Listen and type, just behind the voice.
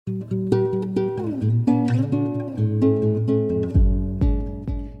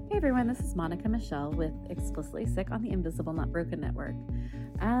Monica Michelle with Explicitly Sick on the Invisible Not Broken Network.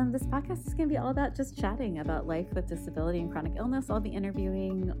 And this podcast is going to be all about just chatting about life with disability and chronic illness. I'll be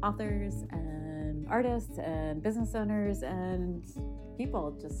interviewing authors and artists and business owners and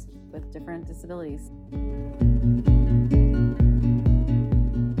people just with different disabilities.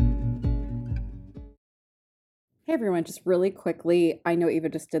 Hey everyone, just really quickly, I know Eva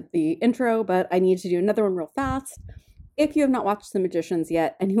just did the intro, but I need to do another one real fast. If you have not watched The Magicians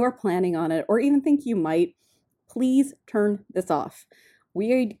yet and you are planning on it or even think you might, please turn this off.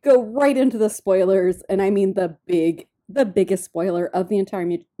 We go right into the spoilers, and I mean the biggest spoiler of the entire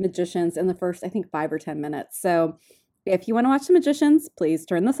Magicians in the first, I think, 5 or 10 minutes. So if you want to watch The Magicians, please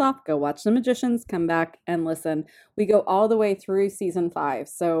turn this off, go watch The Magicians, come back and listen. We go all the way through season 5,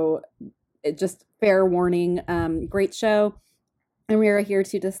 so just fair warning, great show. And we are here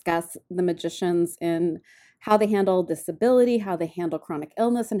to discuss The Magicians in how they handle disability, how they handle chronic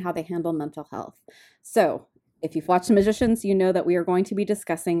illness, and how they handle mental health. So if you've watched The Magicians, you know that we are going to be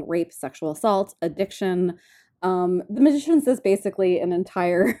discussing rape, sexual assault, addiction. The Magicians is basically an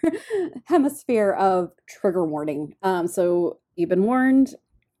entire hemisphere of trigger warning. So you've been warned,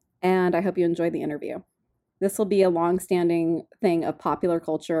 and I hope you enjoy the interview. This will be a long-standing thing of popular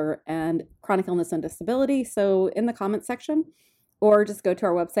culture and chronic illness and disability. So in the comments section, or just go to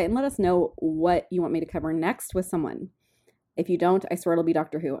our website and let us know what you want me to cover next with someone. If you don't, I swear it'll be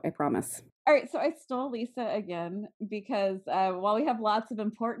Doctor Who, I promise. All right, so I stole Lisa again because while we have lots of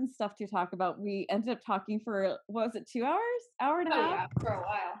important stuff to talk about, we ended up talking for, what was it, 2 hours? Hour and a half? Yeah, for a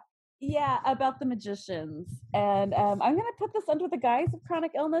while. Yeah, about The Magicians. And I'm going to put this under the guise of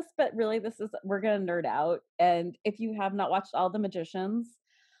chronic illness, but really we're going to nerd out. And if you have not watched all The Magicians,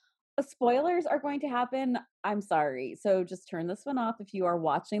 spoilers are going to happen. I'm sorry. So just turn this one off if you are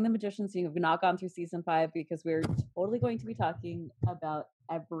watching The Magicians and you have not gone through season 5, because we're totally going to be talking about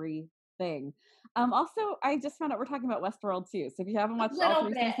everything. Also, I just found out we're talking about Westworld too. So if you haven't watched all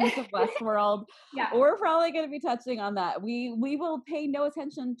 3 seasons of Westworld, Yeah. we're probably going to be touching on that. We will pay no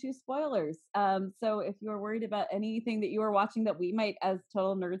attention to spoilers. So if you're worried about anything that you are watching that we might as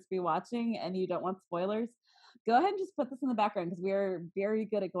total nerds be watching and you don't want spoilers, go ahead and just put this in the background because we are very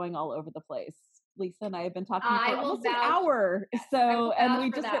good at going all over the place. Lisa and I have been talking for almost an hour. So, and we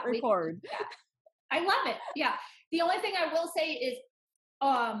just hit record. Yeah. I love it. Yeah. The only thing I will say is,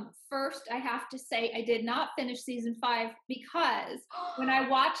 first I have to say I did not finish season 5 because when I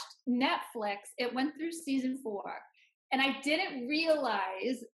watched Netflix, it went through season 4 and I didn't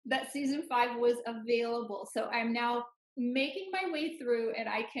realize that season 5 was available. So I'm now making my way through and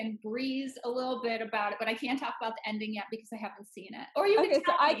I can breeze a little bit about it, but I can't talk about the ending yet because I haven't seen it. Or you can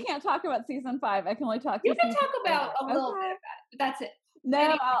tell I can't talk about season 5. I can only talk. You can talk about a little bit about it. That's it. No,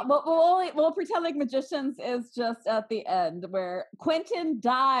 anyway. we'll pretend like Magicians is just at the end where Quentin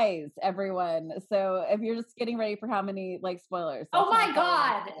dies, everyone. So if you're just getting ready for how many spoilers. Oh my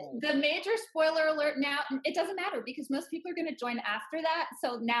God. The major spoiler alert now, it doesn't matter because most people are going to join after that.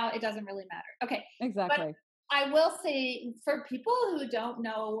 So now it doesn't really matter. Okay. Exactly. But I will say for people who don't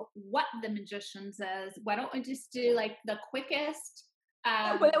know what The Magicians is, why don't we just do the quickest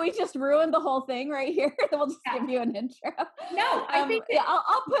but we just ruined the whole thing right here. We'll just give you an intro. No, I think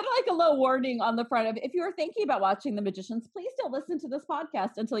I'll put a little warning on the front of it. If you are thinking about watching The Magicians, please don't listen to this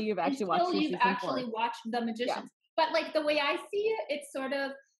podcast until you've actually watched The Magicians. Yeah. But the way I see it, it's sort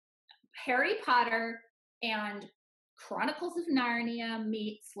of Harry Potter and Chronicles of Narnia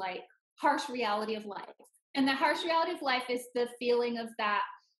meets harsh reality of life. And the harsh reality of life is the feeling of that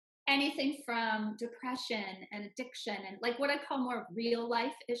anything from depression and addiction and what I call more real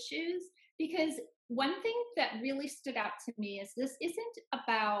life issues. Because one thing that really stood out to me is this isn't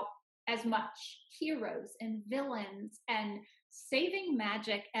about as much heroes and villains and saving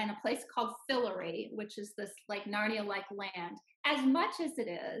magic and a place called Fillory, which is this Narnia-like land, as much as it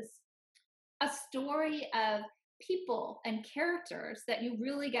is a story of people and characters that you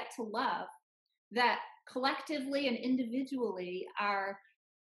really get to love that collectively and individually are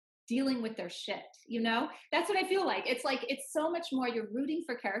dealing with their shit, That's what I feel like. It's it's so much more, you're rooting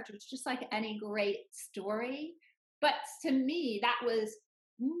for characters, just like any great story. But to me, that was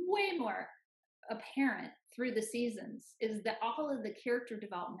way more apparent through the seasons, is that all of the character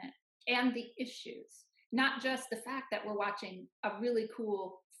development and the issues, not just the fact that we're watching a really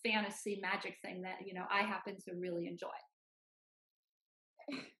cool fantasy magic thing that, I happen to really enjoy.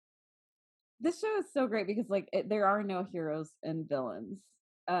 This show is so great because there are no heroes and villains.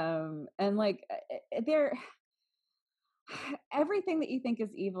 And they're everything that you think is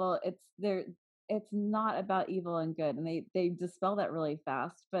evil, it's not about evil and good, and they dispel that really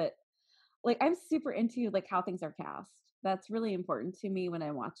fast. But like I'm super into like how things are cast. That's really important to me when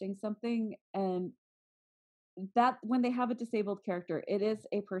I'm watching something. And that when they have a disabled character, it is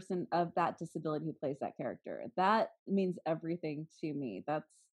a person of that disability who plays that character. That means everything to me.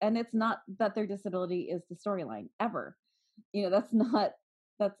 And it's not that their disability is the storyline ever. That's not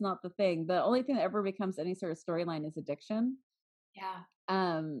the thing. The only thing that ever becomes any sort of storyline is addiction. Yeah.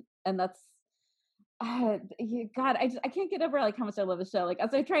 And that's God, I can't get over like how much I love the show. Like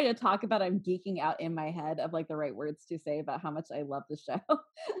as I try to talk about, I'm geeking out in my head of like the right words to say about how much I love the show.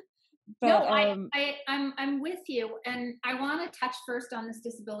 But No, I'm with you, and I want to touch first on this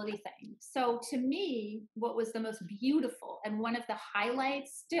disability thing. So to me, what was the most beautiful and one of the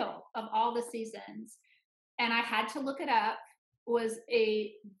highlights still of all the seasons, and I had to look it up, was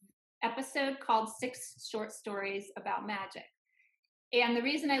a episode called Six Short Stories About Magic. And the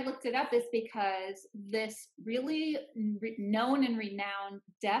reason I looked it up is because this really known and renowned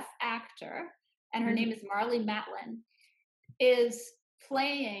deaf actor, and her name is Marlee Matlin, is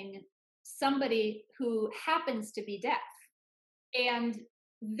playing somebody who happens to be deaf. And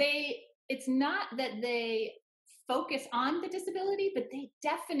it's not that they focus on the disability, but they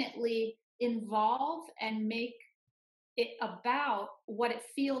definitely involve and make it about what it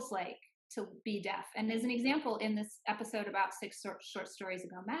feels like to be deaf. And as an example, in this episode about six short stories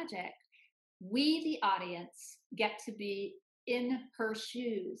about magic, we, the audience, get to be in her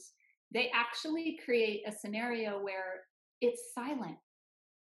shoes. They actually create a scenario where it's silent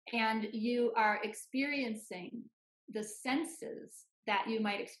and you are experiencing the senses that you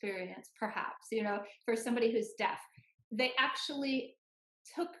might experience, perhaps, for somebody who's deaf. They actually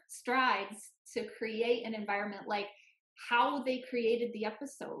took strides to create an environment, like how they created the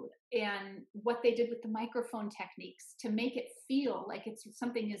episode and what they did with the microphone techniques to make it feel like it's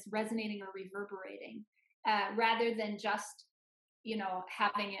something is resonating or reverberating, rather than just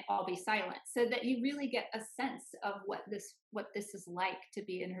having it all be silent, so that you really get a sense of what this is like to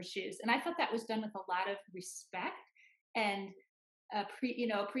be in her shoes. And I thought that was done with a lot of respect and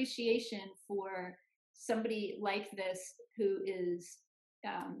appreciation for somebody like this who is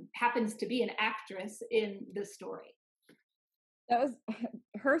happens to be an actress in the story. That was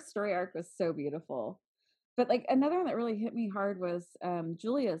her story arc was so beautiful. But like another one that really hit me hard was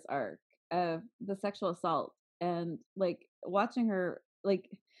Julia's arc of the sexual assault, and like watching her, like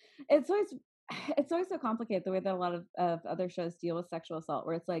it's always it's always so complicated the way that a lot of other shows deal with sexual assault,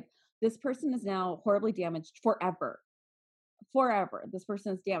 where it's like this person is now horribly damaged forever. This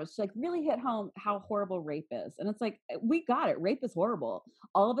person is damaged. Like really hit home how horrible rape is. And it's like, we got it. Rape is horrible.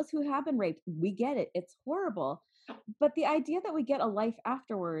 All of us who have been raped, we get it. It's horrible. But the idea that we get a life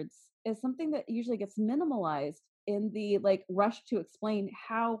afterwards is something that usually gets minimalized in the like rush to explain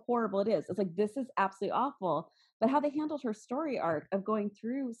how horrible it is. It's like, this is absolutely awful. But how they handled her story arc of going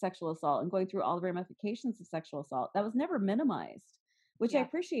through sexual assault and going through all the ramifications of sexual assault, that was never minimized, which I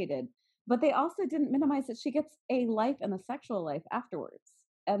appreciated. But they also didn't minimize that she gets a life and a sexual life afterwards.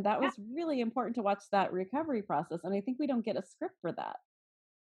 And that was really important to watch that recovery process. And I think we don't get a script for that.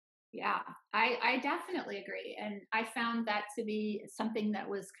 Yeah, I definitely agree. And I found that to be something that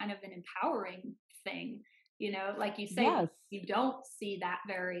was kind of an empowering thing. Like you say, Yes. you don't see that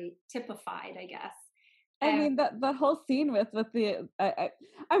very typified, I guess. I mean that whole scene with the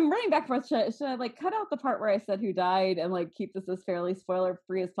I'm running back for should I like cut out the part where I said who died and like keep this as fairly spoiler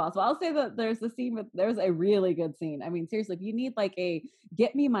free as possible? I'll say that there's a really good scene. I mean, seriously, if you need like a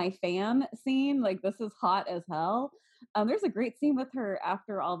get me my fan scene, like this is hot as hell. There's a great scene with her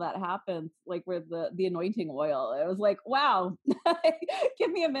after all that happens, like with the anointing oil. It was like, wow,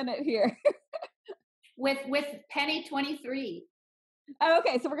 give me a minute here. with Penny 23. Oh,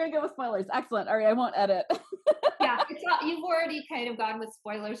 okay, so we're gonna go with spoilers. Excellent. All right, I won't edit. Yeah, you've already kind of gone with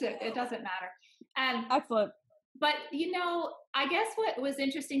spoilers. It doesn't matter. Excellent. But I guess what was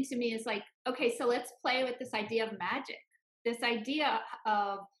interesting to me is like, okay, so let's play with this idea of magic. This idea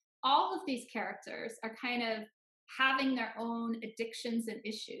of all of these characters are kind of having their own addictions and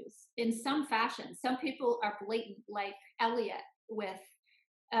issues in some fashion. Some people are blatant, like Elliot, with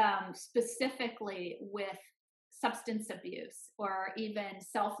specifically with substance abuse or even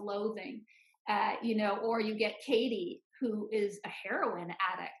self-loathing, or you get Katie, who is a heroin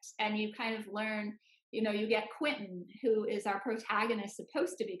addict, and you kind of learn, you get Quentin, who is our protagonist,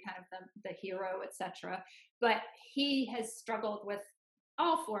 supposed to be kind of the hero, etc. But he has struggled with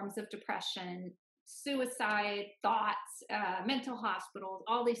all forms of depression, suicide thoughts, mental hospitals,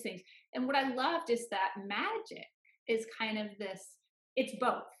 all these things. And what I loved is that magic is kind of this, it's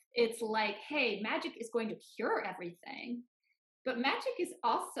both. It's like, hey, magic is going to cure everything, but magic is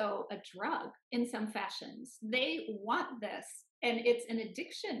also a drug in some fashions. They want this and it's an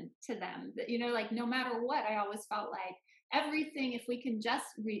addiction to them. That, you know, like no matter what, I always felt like everything, if we can just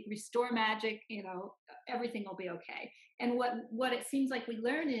restore magic, you know, everything will be okay. And what it seems like we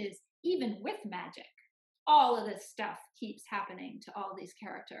learn is even with magic, all of this stuff keeps happening to all these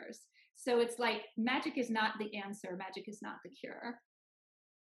characters. So it's like magic is not the answer, magic is not the cure.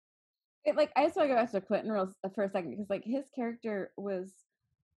 Like, I just want to go back to Quentin real for a second, because like his character was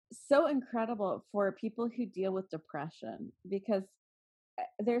so incredible for people who deal with depression, because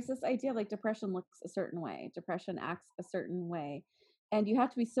there's this idea like depression looks a certain way, depression acts a certain way, and you have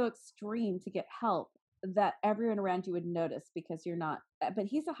to be so extreme to get help that everyone around you would notice because you're not. But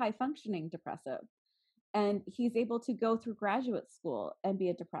he's a high functioning depressive, and he's able to go through graduate school and be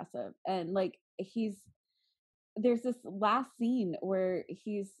a depressive, and like there's this last scene where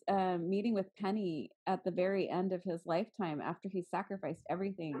he's meeting with Penny at the very end of his lifetime after he sacrificed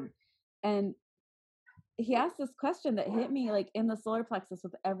everything, and he asked this question that hit me like in the solar plexus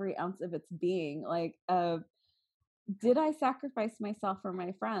with every ounce of its being, like did I sacrifice myself for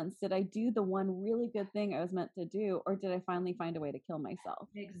my friends? Did I do the one really good thing I was meant to do, or did I finally find a way to kill myself?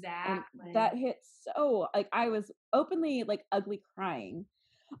 And Exactly. that hit so, like, I was openly like ugly crying.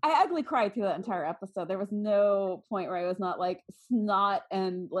 I ugly cried through that entire episode. There was no point where I was not like snot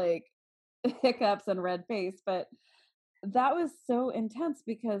and like hiccups and red face, but that was so intense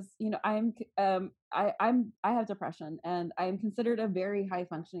because I have depression, and I'm considered a very high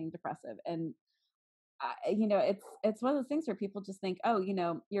functioning depressive, and it's one of those things where people just think, oh,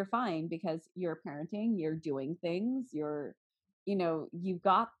 you're fine because you're parenting, you're doing things, you've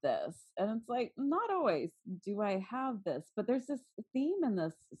got this, and it's like, not always do I have this, but there's this theme in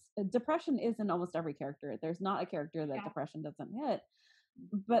this. Depression is in almost every character. There's not a character that Yeah. depression doesn't hit,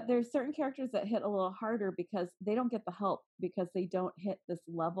 but there's certain characters that hit a little harder because they don't get the help, because they don't hit this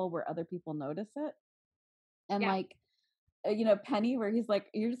level where other people notice it. And Yeah. like, Penny, where he's like,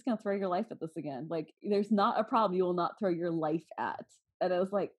 you're just gonna throw your life at this again, like there's not a problem you will not throw your life at. And I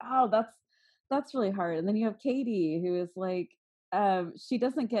was like, oh, that's really hard. And then you have Katie, who is like, she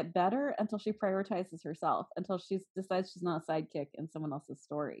doesn't get better until she prioritizes herself, until she decides she's not a sidekick in someone else's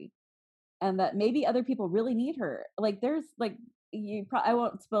story, and that maybe other people really need her. Like there's like, I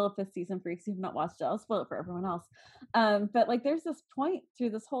won't spoil it this season for you because you've not watched it. I'll spoil it for everyone else. But like there's this point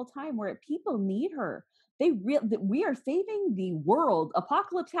through this whole time where people need her. We are saving the world.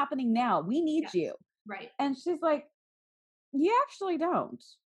 Apocalypse happening now. We need Yes. you. Right. And she's like, you actually don't.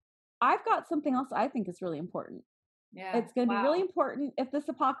 I've got something else I think is really important. Yeah. It's going to be really important. If this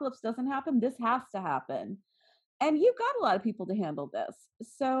apocalypse doesn't happen, this has to happen. And you've got a lot of people to handle this.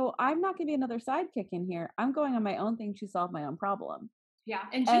 So I'm not going to be another sidekick in here. I'm going on my own thing to solve my own problem. Yeah.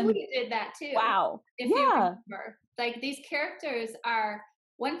 And Julie did that too. Wow. If you remember, like these characters are,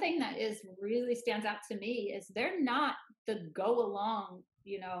 one thing that is really stands out to me is they're not the go along,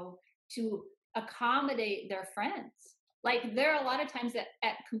 to accommodate their friends. Like there are a lot of times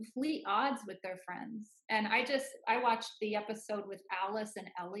at complete odds with their friends. And I watched the episode with Alice and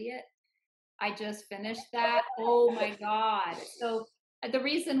Elliot. I just finished that. Oh my God. So the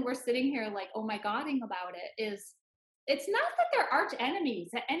reason we're sitting here like, oh my Godding about it is, it's not that they're arch enemies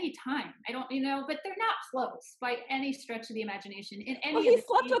at any time. I don't, but they're not close by any stretch of the imagination in any. Well, he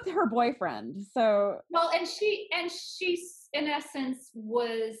slept with her boyfriend, so. Well, and she in essence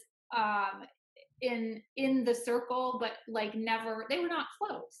was in the circle, but like never. They were not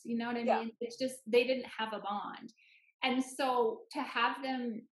close. You know what I mean? It's just they didn't have a bond, and so to have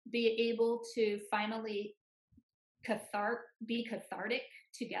them be able to finally be cathartic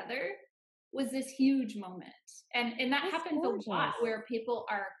together was this huge moment. And that happens gorgeous. A lot where people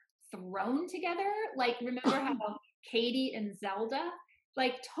are thrown together. Like remember how Katie and Zelda,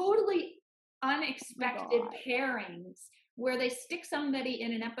 like totally unexpected pairings where they stick somebody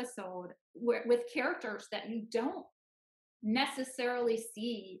in an episode with characters that you don't necessarily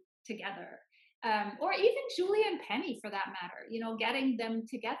see together. Or even Julie and Penny for that matter, getting them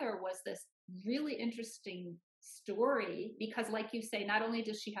together was this really interesting story because like you say, not only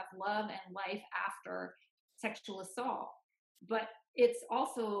does she have love and life after sexual assault, but it's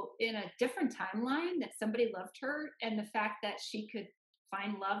also in a different timeline that somebody loved her, and the fact that she could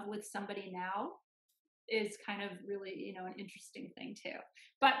find love with somebody now is kind of really, an interesting thing too.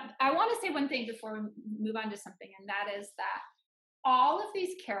 But I want to say one thing before we move on to something, and that is that all of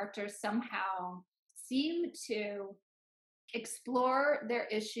these characters somehow seem to explore their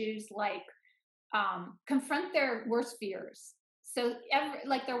issues, like confront their worst fears. So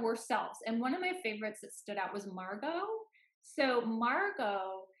like their worst selves. And one of my favorites that stood out was Margot. So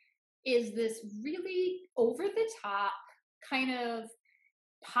Margot is this really over the top kind of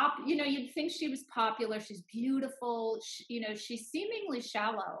you'd think she was popular. She's beautiful. She's seemingly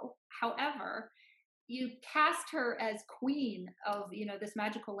shallow. However, you cast her as queen of, this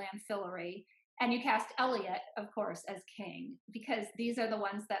magical land Fillory, and you cast Elliot, of course, as king, because these are the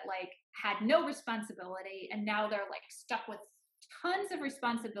ones that like had no responsibility, and now they're like stuck with tons of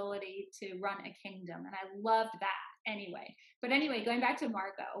responsibility to run a kingdom. And I loved that anyway. But anyway, going back to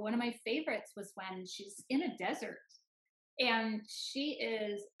Margot, one of my favorites was when she's in a desert and she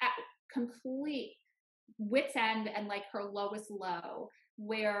is at complete wit's end and like her lowest low,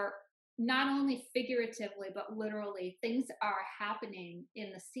 where not only figuratively but literally things are happening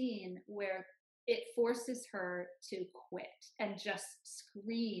in the scene where it forces her to quit and just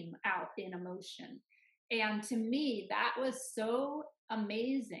scream out in emotion. And to me, that was so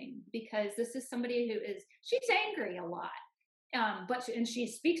amazing, because this is somebody she's angry a lot, and she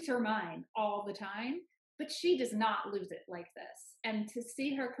speaks her mind all the time, but she does not lose it like this. And to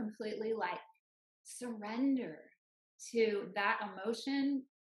see her completely like surrender to that emotion,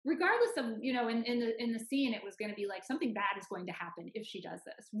 regardless of, in the scene, it was going to be like something bad is going to happen if she does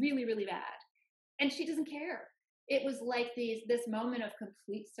this, really, really bad. And she doesn't care. It was like this moment of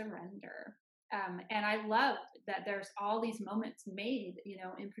complete surrender. And I love that there's all these moments made,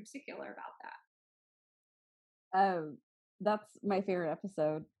 in particular about that. That's my favorite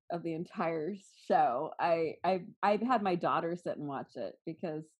episode of the entire show. I've had my daughter sit and watch it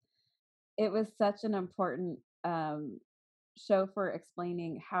because it was such an important show for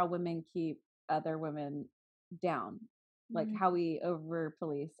explaining how women keep other women down, like how we over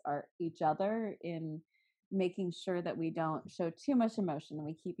police each other in making sure that we don't show too much emotion and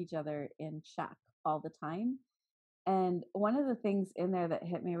we keep each other in check all the time. And one of the things in there that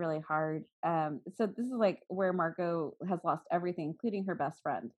hit me really hard, so this is like where Margot has lost everything, including her best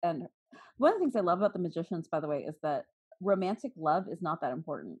friend. And one of the things I love about the Magicians, by the way, is that romantic love is not that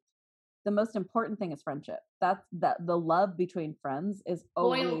important. The most important thing is friendship. That the love between friends is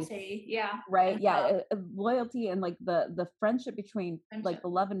always loyalty. Yeah. Right. Yeah. Loyalty and like the friendship between like the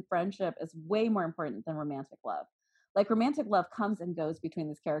love and friendship is way more important than romantic love. Like romantic love comes and goes between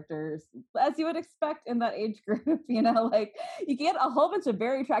these characters, as you would expect in that age group. Like you get a whole bunch of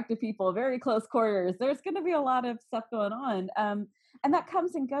very attractive people, very close quarters. There's going to be a lot of stuff going on. And that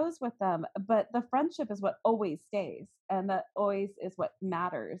comes and goes with them. But the friendship is what always stays. And that always is what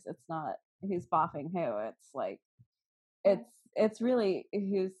matters. It's not who's boffing who. It's like, it's really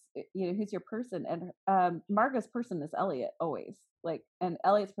who's your person. And Margot's person is Elliot always. Like, and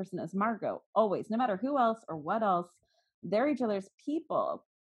Elliot's person is Margot always, no matter who else or what else. They're each other's people.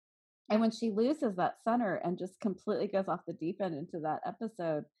 And when she loses that center and just completely goes off the deep end into that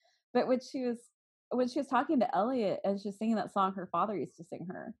episode, but when she was talking to Elliot and she's singing that song her father used to sing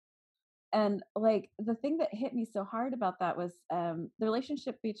her, and like the thing that hit me so hard about that was the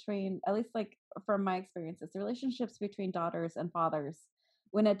relationship between, at least like from my experiences, the relationships between daughters and fathers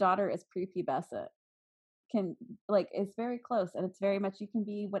when a daughter is prepubescent can like is very close, and it's very much you can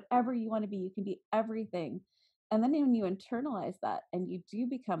be whatever you want to be, you can be everything. And then when you internalize that and you do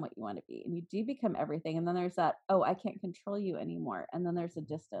become what you want to be and you do become everything, and then there's that, oh, I can't control you anymore, and then there's a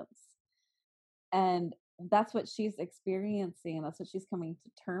distance. And that's what she's experiencing, and that's what she's coming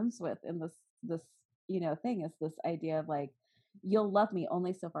to terms with in this thing, is this idea of like, you'll love me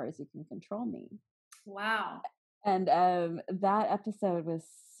only so far as you can control me. Wow. And that episode was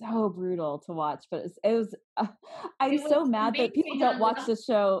so brutal to watch, but I'm so mad that people don't watch this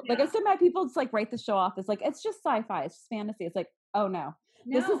show. Yeah. Like, I'm so mad people just like write the show off as like, it's just sci-fi, it's just fantasy. It's like, oh no.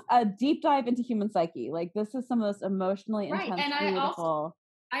 This is a deep dive into human psyche. Like, this is some of those emotionally intense, and beautiful.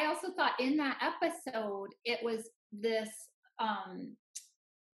 I also thought in that episode, it was this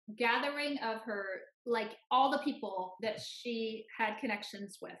gathering of her, like all the people that she had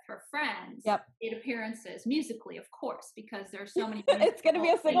connections with, her friends, in appearances, musically, of course, because there's so many. It's going to be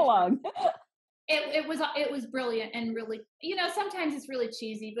a sing-along. It was brilliant, and really, sometimes it's really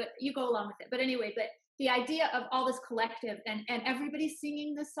cheesy, but you go along with it. But anyway, but the idea of all this collective and everybody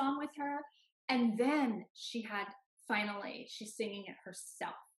singing this song with her, and then she's singing it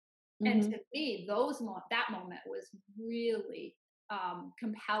herself. And to me, that moment was really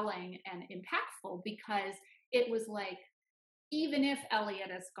compelling and impactful, because it was like, even if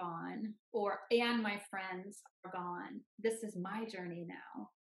Elliot is gone and my friends are gone, this is my journey now.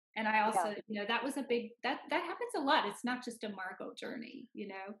 And I also, that was that happens a lot. It's not just a Margot journey,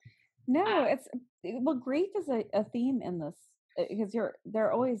 No, grief is a theme in this, because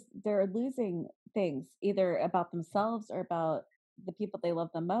they're losing things either about themselves or about the people they love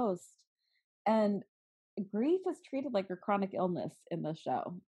the most. And grief is treated like a chronic illness in the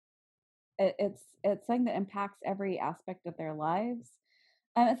show. It's something that impacts every aspect of their lives.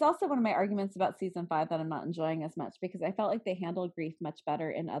 It's also one of my arguments about season 5 that I'm not enjoying as much because I felt like they handled grief much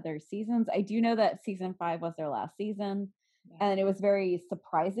better in other seasons. I do know that season 5 was their last season, Yeah. and it was very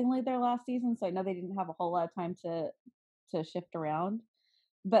surprisingly their last season, so I know they didn't have a whole lot of time to shift around.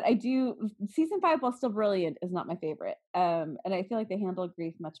 But I do season 5, while still brilliant, is not my favorite. And I feel like they handled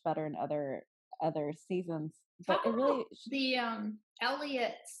grief much better in other seasons, but Talk it about really the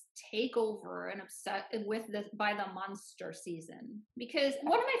Elliot's takeover and upset with the by the monster season, because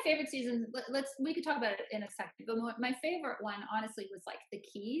one of my favorite seasons. Let's we could talk about it in a second, but my favorite one honestly was like the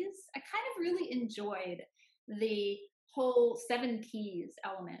keys. I kind of really enjoyed the whole seven keys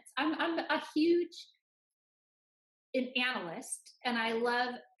elements. I'm a huge an analyst, and I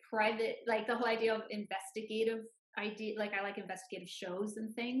love private, like the whole idea of investigative idea. Like I like investigative shows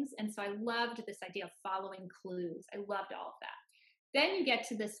and things, and so I loved this idea of following clues. I loved all of that. Then you get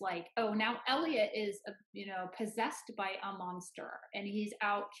to this like, oh, now Elliot is possessed by a monster, and he's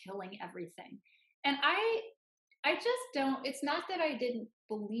out killing everything. And I just don't. It's not that I didn't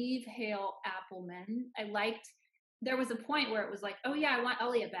believe Hale Appleman. I liked. There was a point where it was like, oh yeah, I want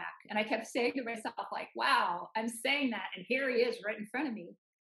Elliot back, and I kept saying to myself, like, wow, I'm saying that, and here he is right in front of me.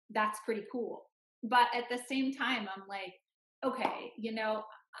 That's pretty cool. But at the same time, I'm like, okay,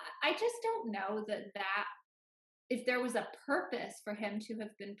 I just don't know that if there was a purpose for him to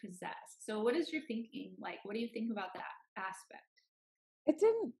have been possessed. So, what is your thinking? Like, what do you think about that aspect? it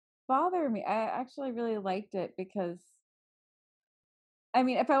didn't bother me. I actually really liked it because I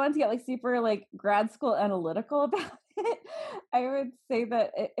mean, if I wanted to get like super like grad school analytical about it, I would say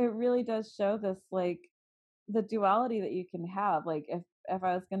that it really does show this like the duality that you can have. Like if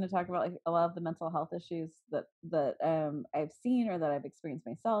I was going to talk about like a lot of the mental health issues that I've seen or that I've experienced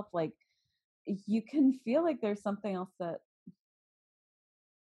myself, like you can feel like there's something else that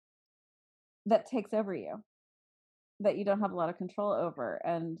takes over you that you don't have a lot of control over.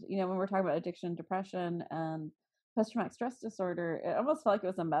 And when we're talking about addiction, depression, and post-traumatic stress disorder, it almost felt like it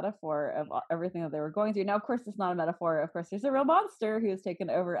was a metaphor of everything that they were going through. Now, of course, it's not a metaphor. Of course, there's a real monster who's taken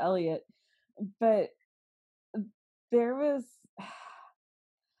over Elliot, but there was. I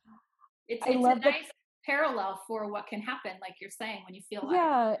It's a love the nice parallel for what can happen, like you're saying, when you feel like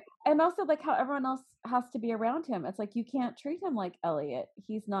yeah, and also like how everyone else has to be around him. It's like you can't treat him like Elliot.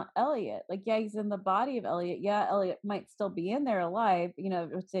 He's not Elliot. Like yeah, he's in the body of Elliot. Yeah, Elliot might still be in there alive.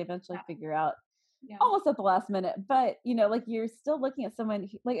 Which they eventually yeah, figure out yeah. almost at the last minute. But like you're still looking at someone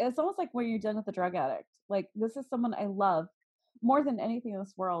like it's almost like when you're dealing with a drug addict. Like this is someone I love more than anything in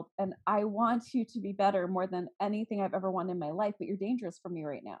this world, and I want you to be better more than anything I've ever wanted in my life. But you're dangerous for me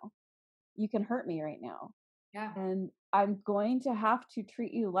right now. You can hurt me right now, Yeah. and I'm going to have to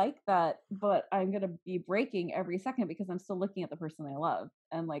treat you like that, but I'm going to be breaking every second because I'm still looking at the person I love.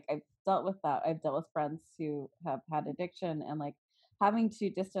 And like I've dealt with that. I've dealt with friends who have had addiction, and like having to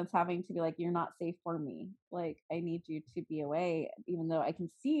distance, having to be like, you're not safe for me. Like I need you to be away, even though I can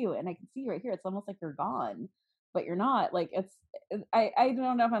see you and I can see you right here. It's almost like you're gone, but you're not. Like I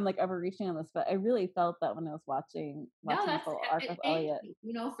don't know if I'm like overreaching on this, but I really felt that when I was No, watching this that's whole arc of thank Elliot.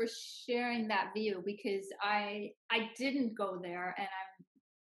 you, for sharing that view, because I didn't go there, and I'm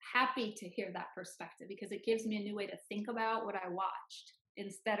happy to hear that perspective because it gives me a new way to think about what I watched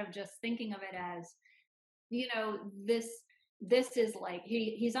instead of just thinking of it as, this is like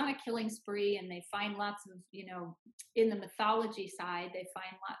he's on a killing spree, and they find lots of, in the mythology side, they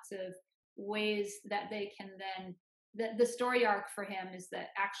find lots of ways that they can then the story arc for him is that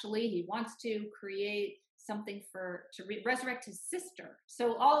actually he wants to create something to resurrect his sister.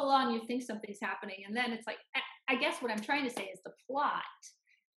 So all along you think something's happening, and then it's like, I guess what I'm trying to say is the plot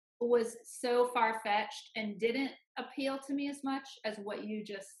was so far-fetched and didn't appeal to me as much as what you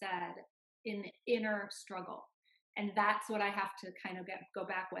just said in the inner struggle. And that's what I have to kind of go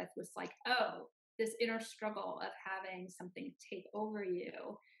back with, was like, oh, this inner struggle of having something take over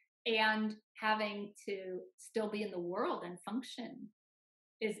you and having to still be in the world and function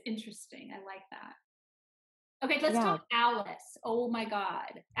is interesting. I like that. Okay, let's Yeah. talk Alice. Oh my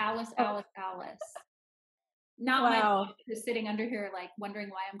God. Alice, Oh, Alice, Alice. Not my wow. dog, who's sitting under here, like wondering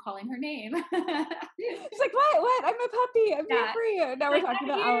why I'm calling her name. She's like, "What? What? I'm a puppy. I'm being Yeah, free." Now we're like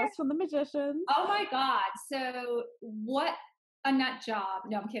talking I'm about here. Alice from the Magicians. Oh my God. So what a nut job.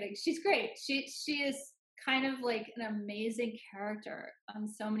 No, I'm kidding. She's great. She is kind of like an amazing character on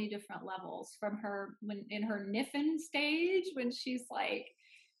so many different levels, from her when in her Niffin stage, when she's like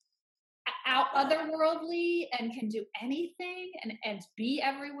out otherworldly and can do anything and be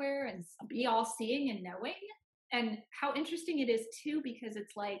everywhere and be all seeing and knowing. And how interesting it is too, because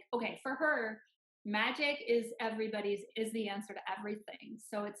it's like, okay, for her, magic is the answer to everything.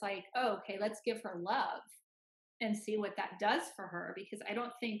 So it's like, oh, okay, let's give her love. and see what that does for her, because I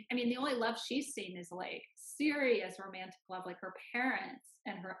don't think, I mean, the only love she's seen is like serious romantic love. Like her parents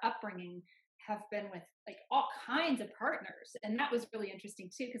and her upbringing have been with like all kinds of partners. And that was really interesting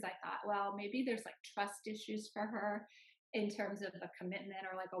too, because I thought, well, maybe there's like trust issues for her in terms of a commitment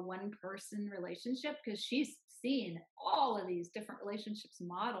or like a one person relationship, because she's seen all of these different relationships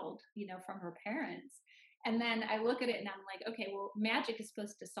modeled, you know, from her parents. And then I look at it and I'm like, okay, well, magic is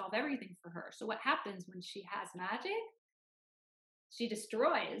supposed to solve everything for her. So what happens when she has magic? She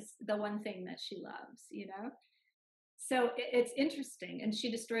destroys the one thing that she loves, you know? So it's interesting. And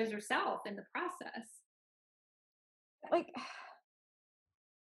she destroys herself in the process. Like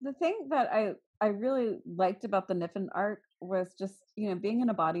the thing that I really liked about the Niffen arc was just, you know, being in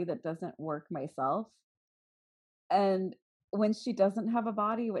a body that doesn't work myself. And when she doesn't have a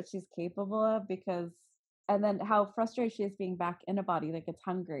body, what she's capable of, because and then how frustrated she is being back in a body that gets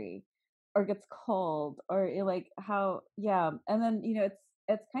hungry or gets cold, or like how, yeah. And then, you know,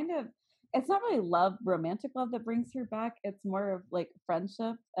 it's kind of, it's not really love, romantic love that brings her back. It's more of like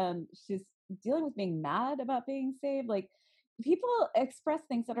friendship, and she's dealing with being mad about being saved. Like people express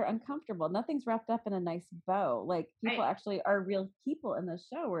things that are uncomfortable. Nothing's wrapped up in a nice bow. Like people Right. actually are real people in the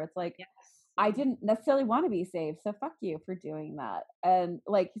show where it's like, Yes. I didn't necessarily want to be saved, so fuck you for doing that. And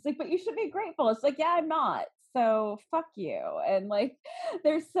like he's like, but you should be grateful. It's like, yeah, I'm not. So fuck you. And like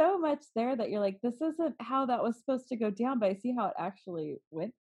there's so much there that you're like, this isn't how that was supposed to go down, but I see how it actually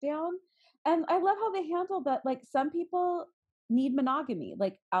went down. And I love how they handled that. Like some people need monogamy.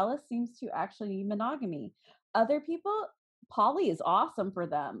 Like Alice seems to actually need monogamy. Other people, poly is awesome for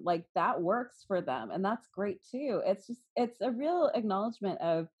them. Like that works for them. And that's great too. It's just, it's a real acknowledgement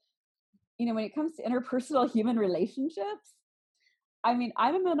of, you know, when it comes to interpersonal human relationships, I mean,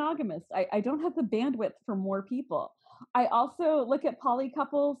 I'm a monogamist. I don't have the bandwidth for more people. I also look at poly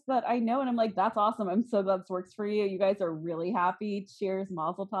couples that I know and I'm like, that's awesome. I'm so glad this works for you. You guys are really happy. Cheers,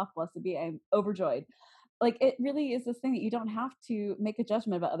 mazel tov, blessed be. I'm overjoyed. Like, it really is this thing that you don't have to make a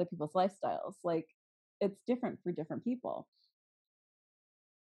judgment about other people's lifestyles. Like, it's different for different people.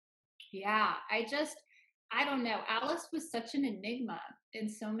 Yeah, I don't know. Alice was such an enigma in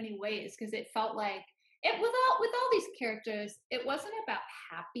so many ways, because it felt like it with all these characters, it wasn't about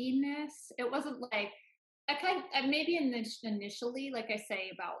happiness. It wasn't like I kind maybe initially, like I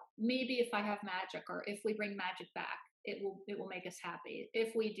say, about maybe if I have magic or if we bring magic back, it will make us happy.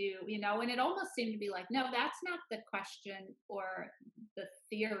 If we do, you know, and it almost seemed to be like, no, that's not the question or the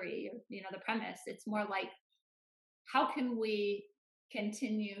theory, you know, the premise. It's more like, how can we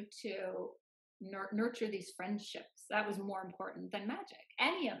continue to nurture these friendships? That was more important than magic,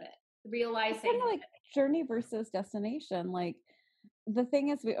 any of it. It's kind Realizing of like journey versus destination. Like, the thing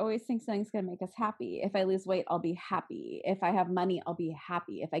is, we always think something's going to make us happy. If I lose weight, I'll be happy. If I have money, I'll be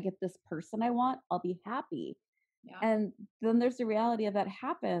happy. If I get this person I want, I'll be happy. yeah, And then there's the reality of that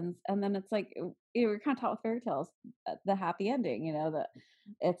happens. And then it's like, we're kind of taught with fairy tales, the happy ending, you know, that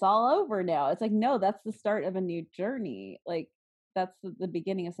it's all over now. It's like, no, that's the start of a new journey. Like, that's the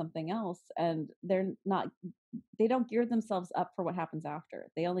beginning of something else. And they're not, they don't gear themselves up for what happens after.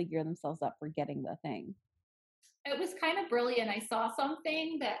 They only gear themselves up for getting the thing. it was kind of brilliant. I saw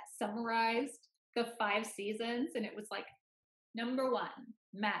something that summarized the 5 seasons, and it was like, number one,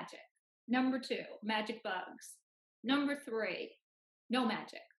 magic. Number two, magic bugs. Number three, no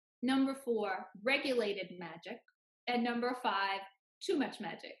magic. Number four, regulated magic. And number five, too much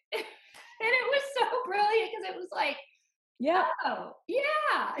magic. And it was so brilliant, because it was like, Yeah, oh,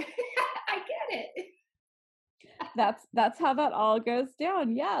 yeah, I get it. that's how that all goes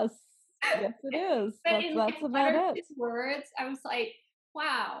down. Yes. Yes, it is. But in like That's one about or it. two words, I was like,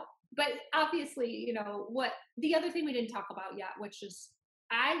 wow. But obviously, you know, what the other thing we didn't talk about yet, which is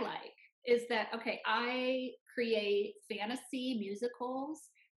I like, is that, okay, I create fantasy musicals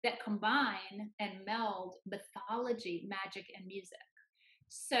that combine and meld mythology, magic, and music.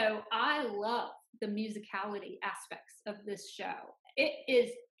 So I love the musicality aspects of this show. It is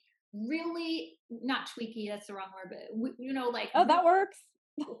really not tweaky, that's the wrong word, but you know, like Oh, that works.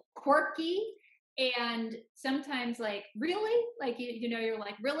 quirky, and sometimes like, really, like you know, you're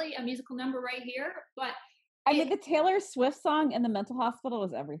like, really, a musical number right here? But I it mean, the Taylor Swift song in the mental hospital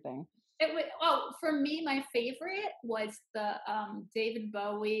was everything. it was, oh, for me, my favorite was the David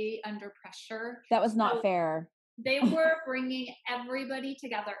Bowie Under Pressure. That was not So fair. they were bringing everybody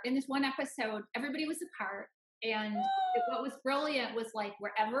together in this one episode. Everybody was apart, and what was brilliant was like,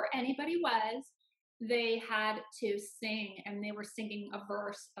 wherever anybody was, they had to sing, and they were singing a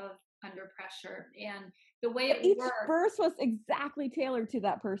verse of Under Pressure, and the way But it each worked, verse was exactly tailored to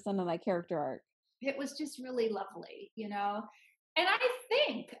that person and that character arc. it was just really lovely, you know. And I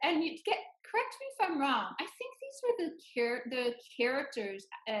think, and you get correct me if I'm wrong, I think were the characters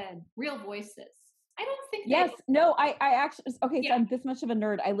real voices. I don't think they. Yes, no, I actually okay, so Yeah. I'm this much of a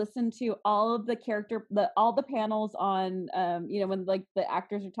nerd. I listened to all of all the panels on, when, like, the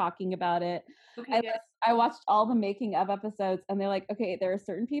actors are talking about it. Okay. Good. I watched all the making of episodes, and they're like, "Okay, there are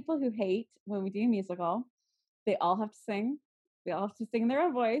certain people who hate when we do a musical. They all have to sing. They all have to sing in their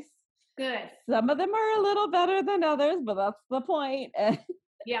own voice. Good. Some of them are a little better than others, but that's the point." And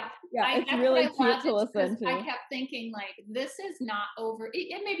Yeah. yeah, it's That's what really I cute loved. to It's because listen I to. kept thinking like this is not over.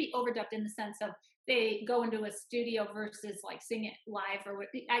 It may be overdubbed in the sense of they go into a studio versus like sing it live or what.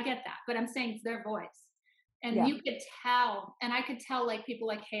 I get that, but I'm saying it's their voice, and Yeah. you could tell, and I could tell like people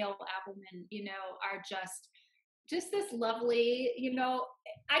like Hale Appleman, are just this lovely,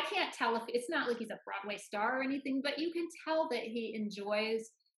 I can't tell if it's not like he's a Broadway star or anything, but you can tell that he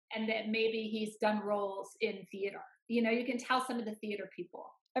enjoys and that maybe he's done roles in theater. You can tell some of the theater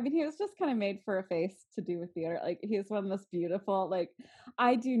people. I mean, he was just kind of made for a face to do with theater. Like, he's one of the most beautiful. Like,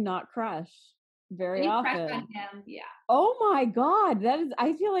 I do not crush very You crush on often. him, yeah. Oh my God. That is,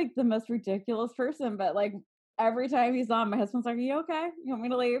 I feel like the most ridiculous person, but like every time he's on, my husband's like, "Are you okay? You want me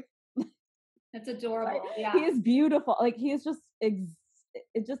to leave?" That's Like, adorable, he yeah. is beautiful. Like, he is just, it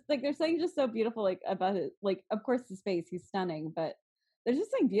just like, there's something just so beautiful, like, about it. Like, of course, his face, he's stunning, but there's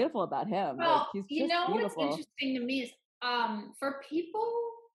just something beautiful about him. Like, Well, he's just what's beautiful. interesting to me is, for people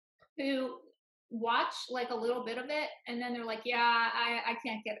who watch, like, a little bit of it, and then they're like, "Yeah, I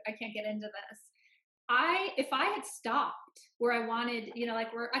can't get into this." If I had stopped where I wanted,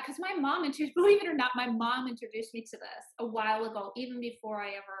 like where, because my mom introduced, believe it or not, my mom introduced me to this a while ago, even before I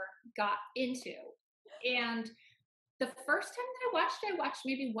ever got into. And the first time that I watched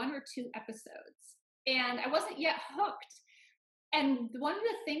maybe one or two episodes, and I wasn't yet hooked. And one of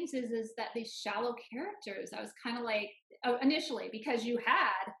the things is that these shallow characters, I was kind of like, initially, because you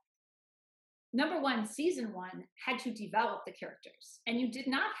had number one, season one had to develop the characters, and you did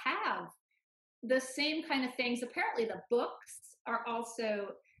not have the same kind of things. Apparently, the books are also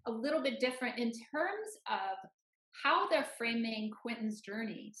a little bit different in terms of how they're framing Quentin's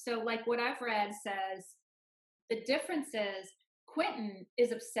journey. So, like what I've read says the difference is Quentin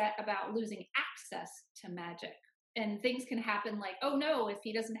is upset about losing access to magic. And things can happen like, oh no, if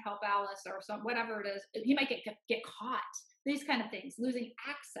he doesn't help Alice or some whatever it is, he might get caught. These kind of things, losing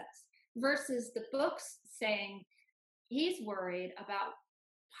access. Versus the books saying he's worried about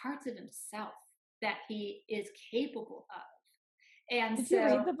parts of himself that he is capable of. And Did you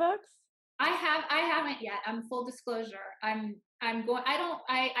so read the books? I haven't yet. I'm full disclosure. I'm going.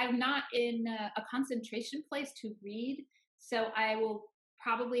 I'm not in a concentration place to read, so I will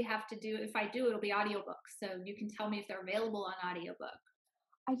probably have to do. If I do, it'll be audiobooks. So you can tell me if they're available on audiobook.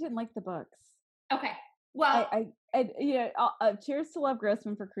 I didn't like the books. Okay. Well, Cheers to Love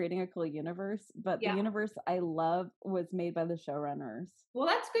Grossman for creating a cool universe, but the yeah. universe I love was made by the showrunners. Well,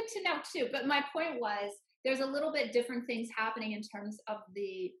 that's good to know too. But my point was, there's a little bit different things happening in terms of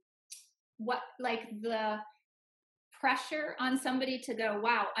the pressure on somebody to go,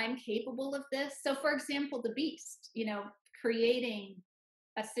 wow, I'm capable of this. So, for example, the Beast, creating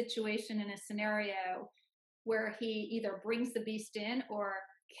a situation in a scenario where he either brings the Beast in or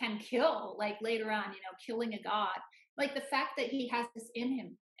can kill, like later on, killing a god. Like the fact that he has this in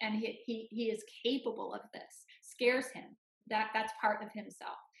him and he is capable of this scares him. That's part of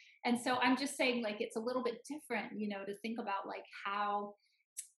himself. And so I'm just saying, like, it's a little bit different, to think about like how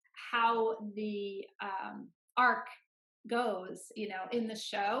the arc goes, in the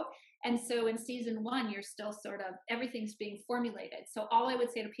show. And so in season one, you're still sort of, everything's being formulated. So all I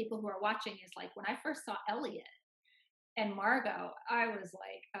would say to people who are watching is like, when I first saw Elliot and Margot, I was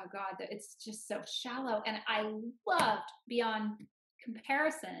like, oh God, it's just so shallow. And I loved beyond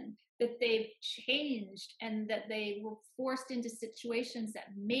comparison that they've changed and that they were forced into situations that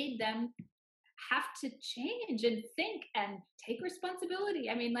made them have to change and think and take responsibility.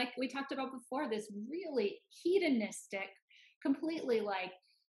 I mean, like we talked about before, this really hedonistic, completely like,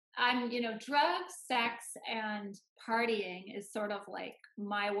 drugs, sex, and partying is sort of like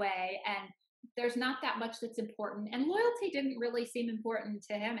my way. And there's not that much that's important. And loyalty didn't really seem important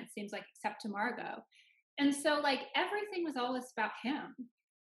to him, it seems like, except to Margot. And so, like, everything was always about him.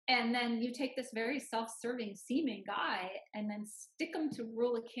 And then you take this very self-serving seeming guy and then stick him to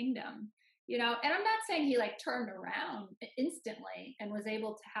rule a kingdom, and I'm not saying he like turned around instantly and was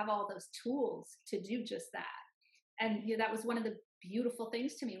able to have all those tools to do just that. And that was one of the beautiful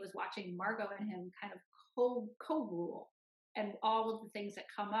things to me, was watching Margot and him kind of co-rule and all of the things that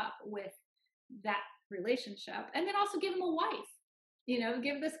come up with that relationship. And then also give him a wife,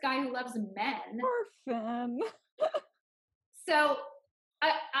 give this guy who loves men. Poor Finn. So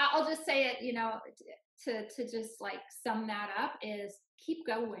I'll just say it, to just like sum that up is keep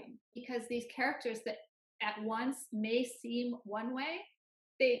going, because these characters that at once may seem one way,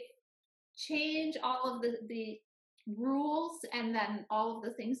 they change all of the rules and then all of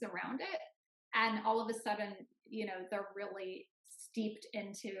the things around it, and all of a sudden, they're really steeped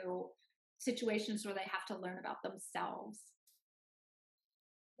into situations where they have to learn about themselves.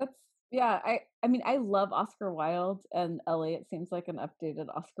 That's yeah, I mean, I love Oscar Wilde, and Elliot seems like an updated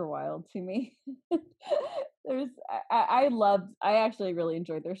Oscar Wilde to me. There's I actually really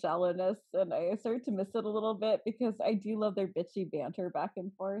enjoyed their shallowness, and I started to miss it a little bit because I do love their bitchy banter back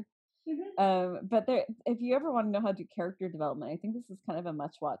and forth. Mhm. But there, if you ever want to know how to do character development, I think this is kind of a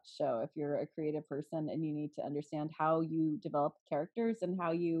much watched show if you're a creative person and you need to understand how you develop characters and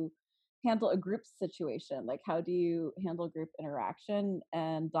how you handle a group situation. Like, how do you handle group interaction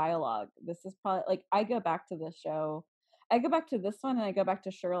and dialogue? This is probably like I go back to this show, I go back to this one, and I go back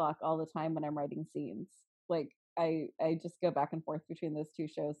to Sherlock all the time when I'm writing scenes. Like, I just go back and forth between those two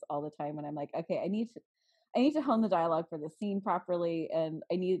shows all the time, and I'm like, okay, I need to hone the dialogue for the scene properly, and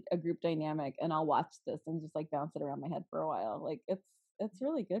I need a group dynamic, and I'll watch this and just like bounce it around my head for a while. Like, it's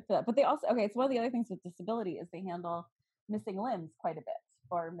really good for that. But they also, okay, so one of the other things with disability is they handle missing limbs quite a bit,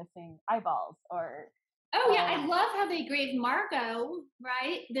 or missing eyeballs, or Oh yeah, I um love how they gave Margot,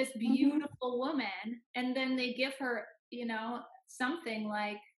 right, this mhm, beautiful woman, and then they give her, something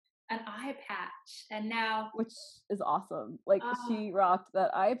like an eye patch, and now, which is awesome. Like, uh, she rocked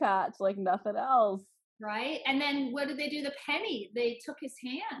that eye patch like nothing else. right, and then what did they do? The penny, they took his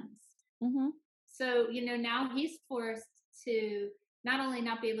hands. Hmm. So, now he's forced to not only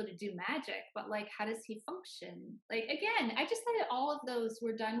not be able to do magic, but like, how does he function? Like, again, I just thought that all of those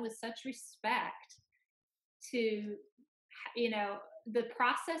were done with such respect to, you know, the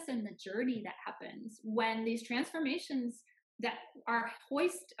process and the journey that happens when these transformations that are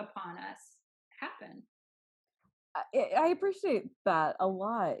hoist upon us happen. I appreciate that a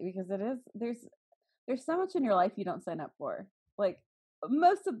lot because it is there's so much in your life you don't sign up for. Like,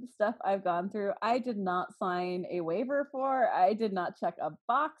 most of the stuff I've gone through, I did not sign a waiver for. I did not check a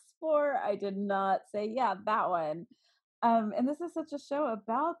box for. I did not say, yeah, that one. And this is such a show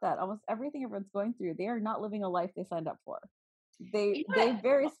about that. Almost everything everyone's going through, they are not living a life they signed up for. You know They what?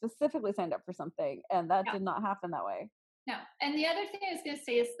 very specifically signed up for something, and that Yeah, did not happen that way. no. And the other thing I was going to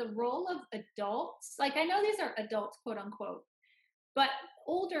say is the role of adults. Like, I know these are adults, quote unquote, but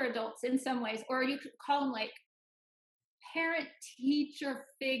older adults in some ways, or you could call them like parent teacher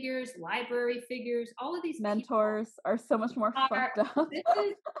figures, library figures, all of these people Mentors are so much more are, fucked up. this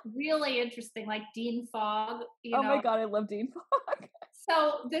is really interesting, like Dean Fogg, Oh my god, I love Dean Fogg.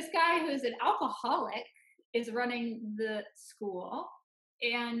 So this guy who's an alcoholic is running the school,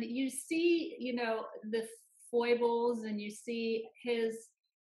 and you see, the foibles, and you see his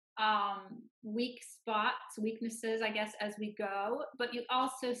weak spots, weaknesses, I guess, as we go. But you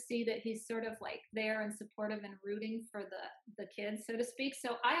also see that he's sort of like there and supportive and rooting for the kids, so to speak.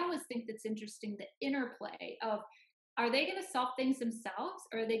 So I always think that's interesting, the interplay of, are they going to solve things themselves,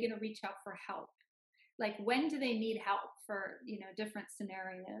 or are they going to reach out for help? Like, when do they need help for, different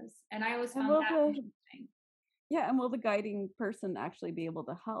scenarios? And I always And found will that the interesting. yeah, and will the guiding person actually be able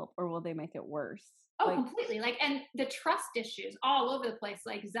to help, or will they make it worse? Oh, Like, completely. Like, and the trust issues all over the place.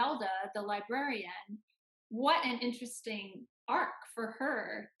 Like Zelda, the librarian, what an interesting arc for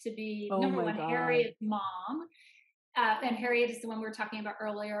her to be, oh number my one, god. Harriet's mom. And Harriet is the one we were talking about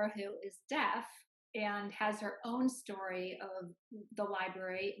earlier, who is deaf and has her own story of the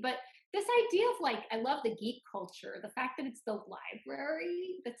library. But this idea of, like, I love the geek culture, the fact that it's the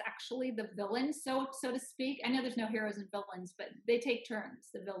library that's actually the villain, so to speak. I know there's no heroes and villains, but they take turns.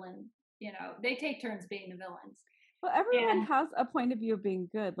 The villain, they take turns being the villains. Well, everyone And has a point of view of being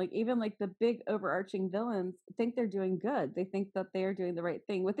good. Like, even like the big overarching villains think they're doing good. They think that they are doing the right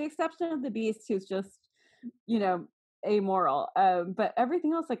thing, with the exception of the Beast, who's just, you know, amoral. But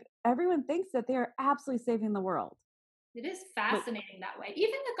everything else, like, everyone thinks that they are absolutely saving the world. it is Like, fascinating that way.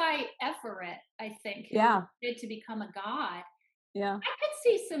 Even the guy Everett, I think, who yeah, did to become a god, yeah. I could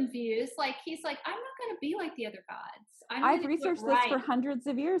see some views. Like, he's like, I'm not going to be like the other gods. I'm going I've to do it researched this right. for hundreds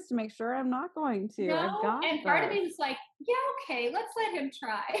of years to make sure I'm not going to. I've No, got and part of this. me was like, yeah, okay, let's let him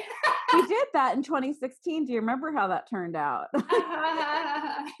try. He did that in 2016. Do you remember how that turned out? No,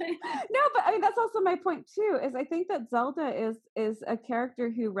 but I mean, that's also my point too, is I think that Zelda is a character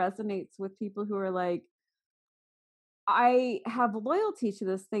who resonates with people who are like, I have loyalty to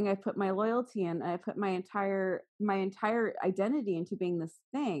this thing. I put my loyalty in. I put my entire identity into being this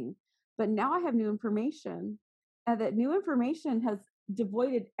thing. But now I have new information, and that new information has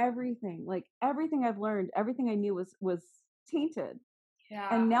devoided everything. Like, everything I've learned, everything I knew was tainted. Yeah.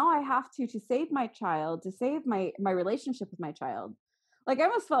 And now I have to save my child, to save my relationship with my child. Like I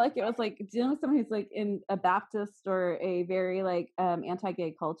almost felt like it was like dealing with someone who's like in a Baptist or a very like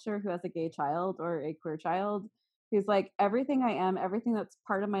anti-gay culture who has a gay child or a queer child who's like everything I am, everything that's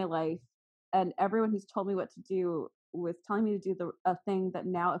part of my life, and everyone who's told me what to do was telling me to do a thing that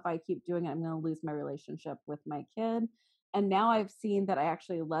now if I keep doing it, I'm going to lose my relationship with my kid. And now I've seen that I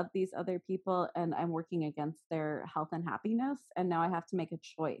actually love these other people and I'm working against their health and happiness. And now I have to make a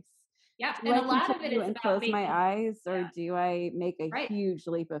choice. Yeah. Do And I a lot of it continue is and about close my making, eyes or yeah, do I make a right. huge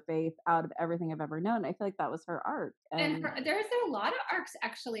leap of faith out of everything I've ever known? I feel like that was her arc. And And there's a lot of arcs,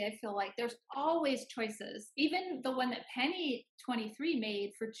 actually. I feel like there's always choices. Even the one that Penny 23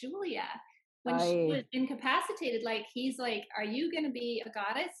 made for Julia when she was I, incapacitated, like he's like, are you going to be a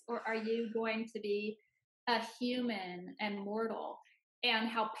goddess or are you going to be a human and mortal? And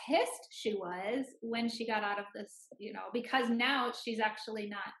how pissed she was when she got out of this, because now she's actually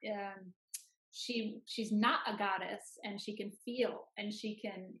not she's not a goddess, and she can feel, and she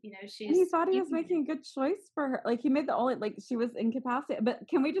can, and he she's thought he was human. making a good choice for her. Like he made the only like she was incapacitated. But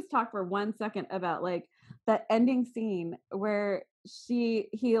can we just talk for 1 second about like that ending scene where he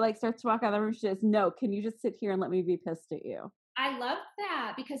like starts to walk out of the room? She says, "No, can you just sit here and let me be pissed at you?" I love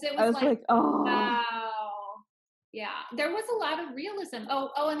that because it I was was like, like, "Oh, wow. Yeah, there was a lot of realism.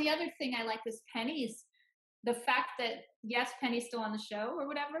 Oh, and the other thing I like was Penny's, the fact that yes, Penny's still on the show or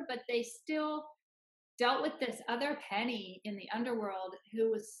whatever, but they still dealt with this other Penny in the underworld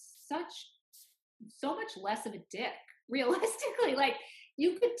who was so much less of a dick, realistically. Like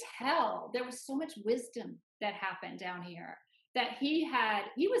you could tell there was so much wisdom that happened down here, that he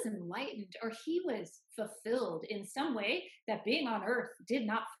was enlightened, or he was fulfilled in some way that being on earth did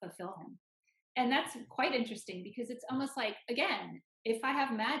not fulfill him. And that's quite interesting because it's almost like, again, if I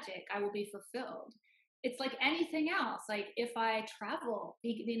have magic, I will be fulfilled. It's like anything else. Like if I travel,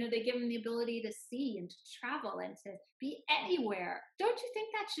 they give them the ability to see and to travel and to be anywhere. Don't you think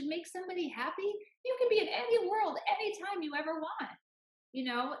that should make somebody happy? You can be in any world anytime you ever want.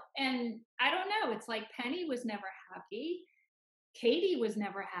 And I don't know. It's like Penny was never happy. Katie was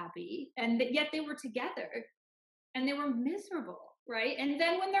never happy. And yet they were together and they were miserable, right? And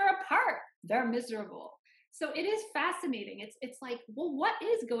then when they're apart, they're miserable. So it is fascinating. It's like, well, what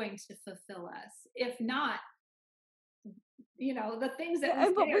is going to fulfill us if not, the things that yeah, we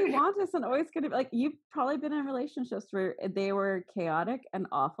and what we say want isn't always going to be like you've probably been in relationships where they were chaotic and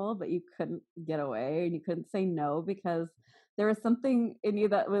awful, but you couldn't get away and you couldn't say no because there was something in you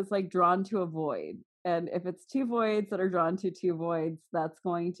that was like drawn to a void. And if it's two voids that are drawn to two voids, that's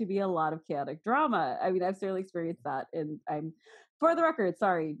going to be a lot of chaotic drama. I mean, I've certainly experienced that, and I'm, for the record,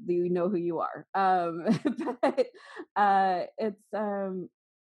 sorry, you know who you are. But it's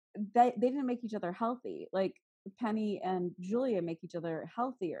they didn't make each other healthy. Like Penny and Julia make each other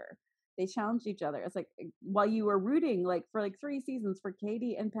healthier. They challenge each other. It's like while you were rooting like for like 3 seasons for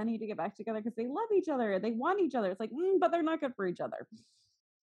Katie and Penny to get back together because they love each other, they want each other. It's like, but they're not good for each other.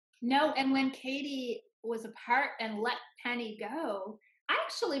 No, and when Katie was apart and let Penny go, I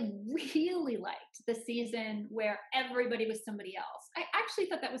actually really liked the season where everybody was somebody else. I actually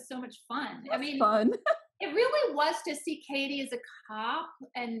thought that was so much fun. I It's mean, fun. it really was to see Katie as a cop,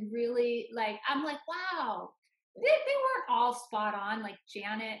 and really like I'm like, wow, they weren't all spot on. Like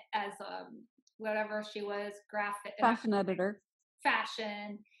Janet as whatever she was, graphic, not Fashion editor.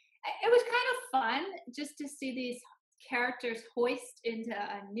 fashion. It was kind of fun just to see these characters hoist into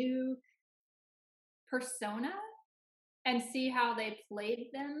a new persona and see how they played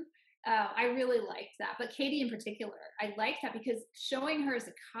them. I really liked that. But Katie in particular, I liked that because showing her as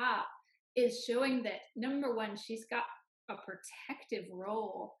a cop is showing that number one, she's got a protective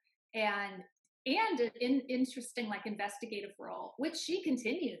role, and an interesting like investigative role, which she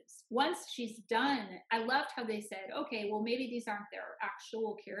continues once she's done. I loved how they said, okay, well maybe these aren't their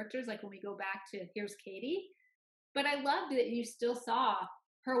actual characters. Like when we go back to here's Katie, but I loved that you still saw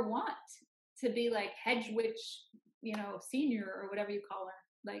her want to be like Hedge Witch, senior or whatever you call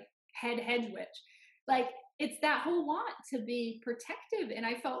her, like Hedge Witch. Like it's that whole want to be protective. And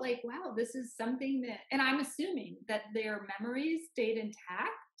I felt like, wow, this is something that, and I'm assuming that their memories stayed intact.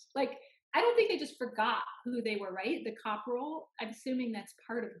 Like, I don't think they just forgot who they were, right? The cop role. I'm assuming that's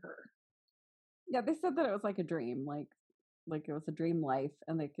part of her. Yeah, they said that it was like a dream, like it was a dream life,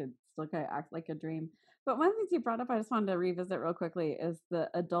 and they could still kind of act like a dream. But one of the things you brought up, I just wanted to revisit real quickly, is the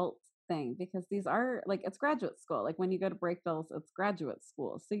adult thing because these are like it's graduate school. Like when you go to Brakebills, it's graduate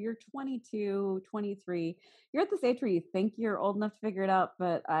school. So you're 22, 23. You're at this age where you think you're old enough to figure it out,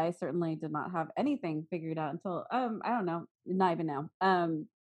 but I certainly did not have anything figured out until I don't know, not even now.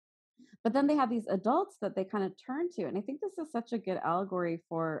 But then they have these adults that they kind of turn to. And I think this is such a good allegory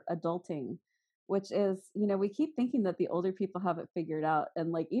for adulting, which is, we keep thinking that the older people have it figured out.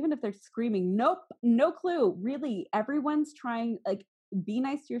 And like, even if they're screaming, nope, no clue, really, everyone's trying, like, be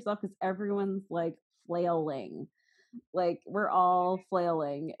nice to yourself because everyone's like flailing. Like, we're all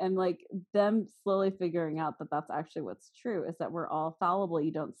flailing. And like, them slowly figuring out that that's actually what's true is that we're all fallible.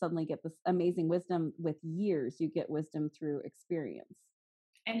 You don't suddenly get this amazing wisdom with years, you get wisdom through experience.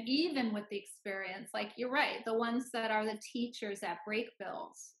 And even with the experience, like you're right, the ones that are the teachers at break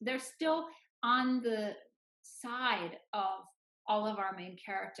bills, they're still on the side of all of our main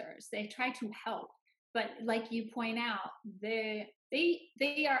characters. They try to help, but like you point out, they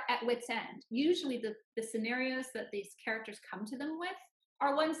are at wit's end. Usually the scenarios that these characters come to them with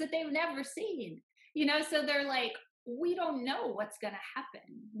are ones that they've never seen. So they're like, we don't know what's going to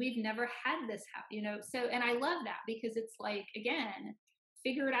happen. We've never had this happen. So, and I love that because it's like, again,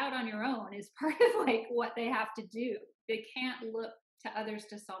 figure it out on your own is part of like what they have to do. They can't look to others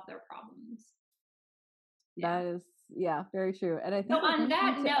to solve their problems. That is, yeah, very true. And I So think on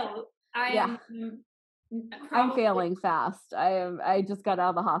that note, I'm failing fast. I just got out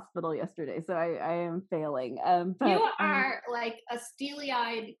of the hospital yesterday, so I am failing. But you are like a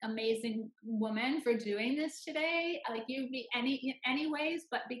steely-eyed, amazing woman for doing this today. Like you'd be anyways,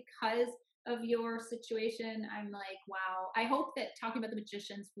 but because of your situation, I'm like, wow. I hope that talking about the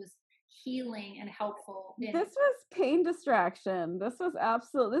magicians was healing and helpful. This was pain distraction. This was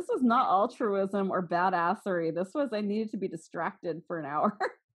not altruism or badassery. This was, I needed to be distracted for an hour.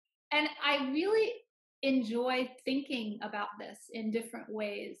 And I really enjoy thinking about this in different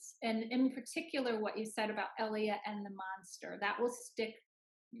ways. And in particular, what you said about Elliot and the monster, that will stick,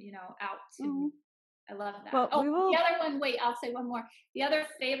 out to me. I love that. Well, the other one, wait, I'll say one more. The other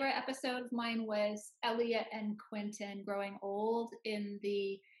favorite episode of mine was Elliot and Quentin growing old in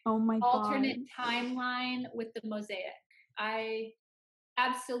the alternate timeline with the mosaic. I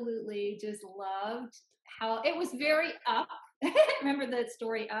absolutely just loved how it was very Up. Remember the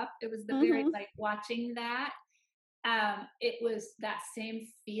story Up? It was the very, like, watching that. It was that same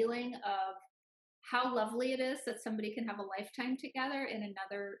feeling of how lovely it is that somebody can have a lifetime together in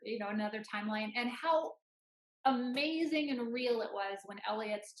another timeline, and how amazing and real it was when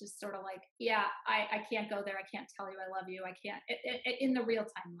Elliot's just sort of like, yeah, I can't go there. I can't tell you I love you. I can't in the real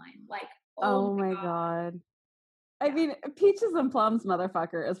timeline. Like, oh my God. I mean, Peaches and Plums,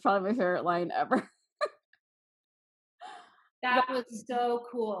 motherfucker, is probably my favorite line ever. That was so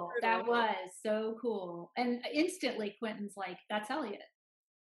cool. That was so cool. And instantly Quentin's like, that's Elliot.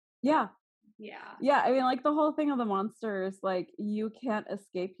 Yeah. Yeah. Yeah. I mean, like, the whole thing of the monsters, like, you can't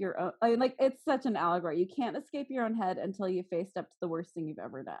escape your own. I mean, like, it's such an allegory. You can't escape your own head until you faced up to the worst thing you've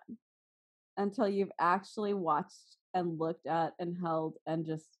ever done. Until you've actually watched and looked at and held and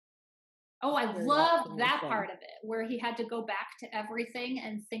just. Oh, I love that part of it, where he had to go back to everything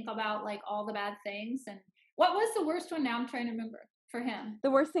and think about like all the bad things. And what was the worst one? Now I'm trying to remember for him. The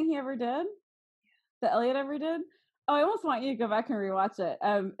worst thing he ever did? That Elliot ever did? Oh, I almost want you to go back and rewatch it.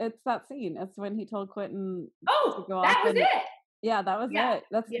 It's that scene. It's when he told Quentin to go off. That was it. Yeah, that was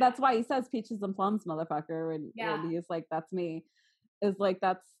it. That's why he says Peaches and Plums, motherfucker. When he's like, that's me. Is like,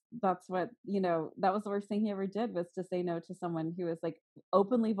 that's what, that was the worst thing he ever did, was to say no to someone who was like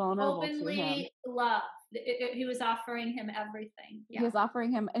openly vulnerable to him. Openly loved. He was offering him everything. Yeah. He was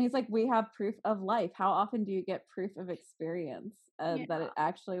offering him, and he's like, we have proof of life. How often do you get proof of experience that it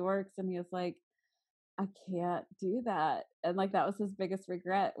actually works? And he was like, I can't do that. And like, that was his biggest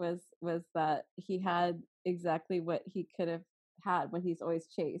regret, was that he had exactly what he could have had when he's always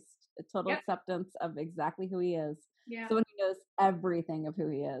chased, a total acceptance of exactly who he is. Yeah. Someone who knows everything of who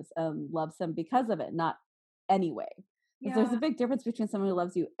he is and loves him because of it, not anyway. Yeah. There's a big difference between someone who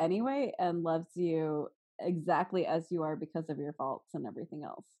loves you anyway and loves you exactly as you are because of your faults and everything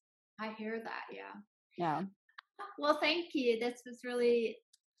else. I hear that. Yeah. Yeah. Well, thank you. This was really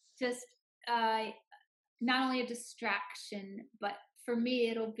just not only a distraction, but for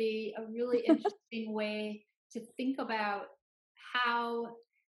me, it'll be a really interesting way to think about how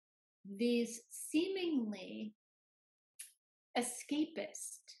these seemingly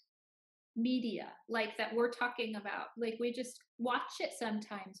escapist media, like that we're talking about, like we just watch it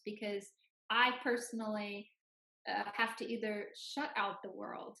sometimes because I personally have to either shut out the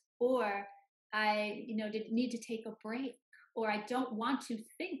world, or I need to take a break, or I don't want to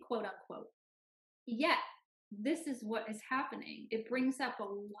think, quote unquote. Yet this is what is happening. It brings up a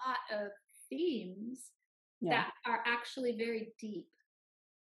lot of themes that are actually very deep.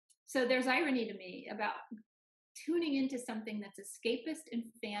 So there's irony to me about tuning into something that's escapist and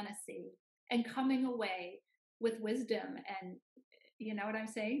fantasy and coming away with wisdom and You know what I'm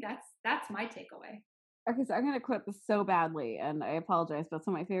saying? That's my takeaway. Okay, so I'm going to quote this so badly, and I apologize, but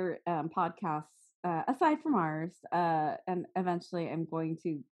some of my favorite podcasts, aside from ours, and eventually I'm going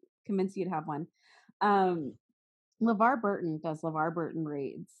to convince you to have one. Um, LeVar Burton does LeVar Burton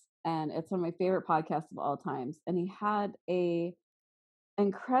Reads, and it's one of my favorite podcasts of all times. And he had a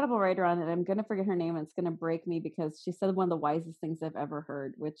incredible writer on it. I'm going to forget her name, and it's going to break me because she said one of the wisest things I've ever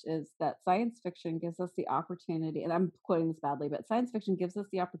heard, which is that science fiction gives us the opportunity, and I'm quoting this badly, but science fiction gives us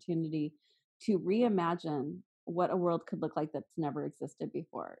the opportunity to reimagine what a world could look like that's never existed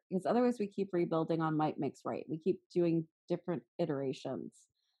before. Because otherwise, we keep rebuilding on might makes right. We keep doing different iterations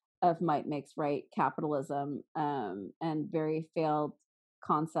of might makes right capitalism, and very failed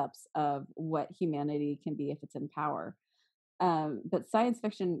concepts of what humanity can be if it's in power. But science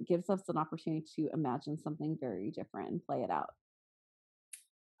fiction gives us an opportunity to imagine something very different and play it out.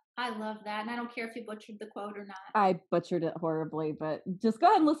 I love that. And I don't care if you butchered the quote or not. I butchered it horribly, but just go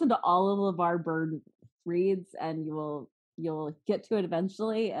ahead and listen to all of LeVar Burton Reads, and you'll get to it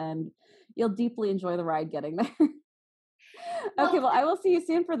eventually, and you'll deeply enjoy the ride getting there. Okay, well, I will see you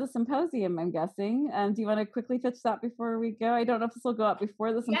soon for the symposium, I'm guessing. Do you want to quickly pitch that before we go? I don't know if this will go up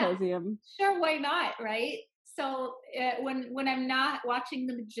before the symposium. Yeah, sure, why not, right? So when I'm not watching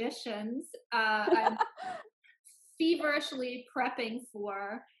The Magicians, I'm feverishly prepping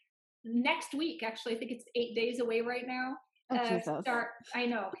for next week. Actually, I think it's 8 days away right now. I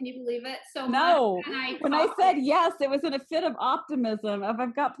know. Can you believe it? So no, when I said yes, it was in a fit of optimism.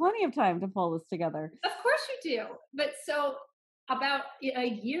 I've got plenty of time to pull this together. Of course you do. But so about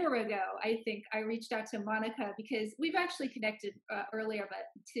a year ago, I think I reached out to Monica because we've actually connected earlier, but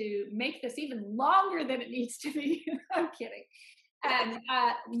to make this even longer than it needs to be, I'm kidding. And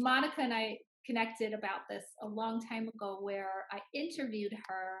Monica and I connected about this a long time ago, where I interviewed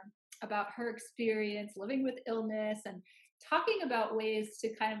her about her experience living with illness and talking about ways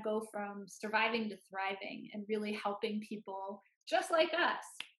to kind of go from surviving to thriving and really helping people just like us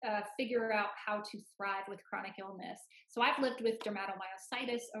figure out how to thrive with chronic illness. So I've lived with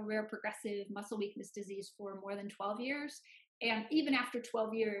dermatomyositis, a rare progressive muscle weakness disease, for more than 12 years. And even after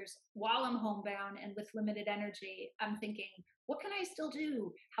 12 years, while I'm homebound and with limited energy, I'm thinking, what can I still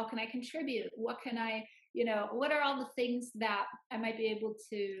do? How can I contribute? What can I, what are all the things that I might be able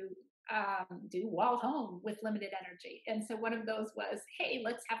to do while home with limited energy? And so one of those was, hey,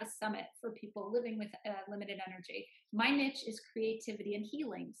 let's have a summit for people living with limited energy. My niche is creativity and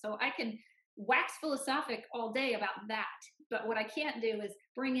healing. So I can wax philosophic all day about that. But what I can't do is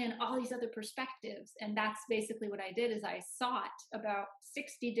bring in all these other perspectives. And that's basically what I did, is I sought about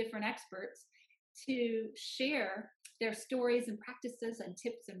 60 different experts to share their stories and practices and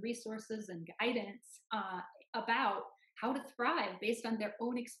tips and resources and guidance about how to thrive based on their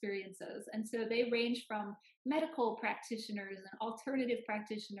own experiences. And so they range from medical practitioners and alternative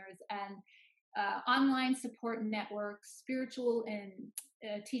practitioners and online support networks, spiritual and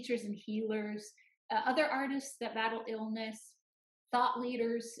teachers and healers, other artists that battle illness, thought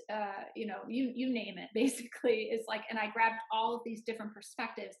leaders, you name it, basically. It's like, and I grabbed all of these different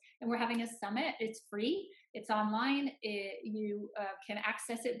perspectives, and we're having a summit. It's free. It's online. You can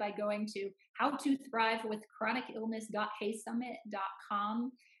access it by going to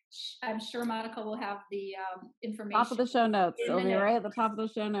howtothrivewithchronicillness.heysummit.com. I'm sure Monica will have the information. Top of the show notes. It'll be right at the top of the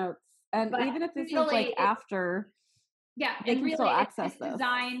show notes. And but even if this really, is like after, yeah, they can really still access this.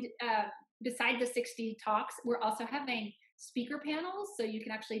 Designed beside the 60 talks, we're also having speaker panels, so you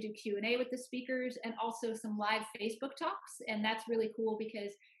can actually do Q&A with the speakers, and also some live Facebook talks. And that's really cool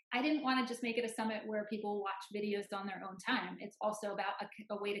because I didn't want to just make it a summit where people watch videos on their own time. It's also about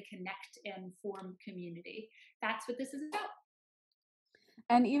a way to connect and form community. That's what this is about.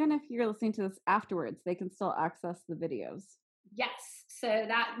 And even if you're listening to this afterwards, they can still access the videos. Yes. So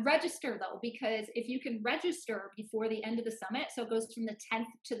that register though, because if you can register before the end of the summit, so it goes from the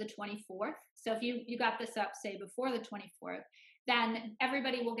 10th to the 24th. So if you got this up, say, before the 24th, then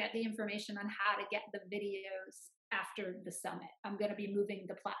everybody will get the information on how to get the videos after the summit. I'm going to be moving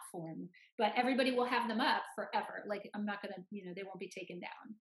the platform, but everybody will have them up forever. Like, I'm not going to, they won't be taken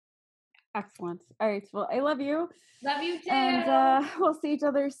down. Excellent. All right. Well, I love you. Love you too. And we'll see each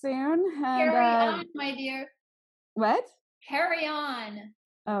other soon. And, carry on, my dear. What? Carry on.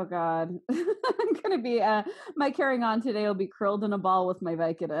 Oh God. I'm going to be, my carrying on today will be curled in a ball with my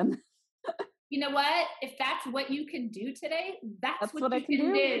Vicodin. You know what? If that's what you can do today, that's what you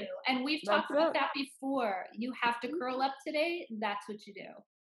can do. And we've talked about that before. You have to curl up today. That's what you do.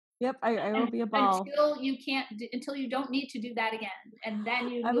 Yep, I will be a ball until you don't need to do that again, and then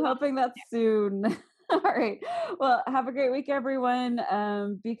you. I'm hoping that's soon. All right. Well, have a great week, everyone.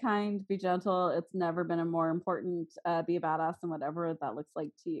 Be kind, be gentle. It's never been a more important be a badass in whatever that looks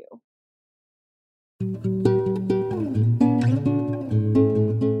like to you.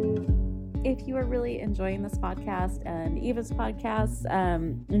 If you are really enjoying this podcast and Eva's podcast,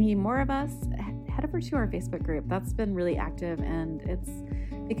 and need more of us, head over to our Facebook group. That's been really active and it's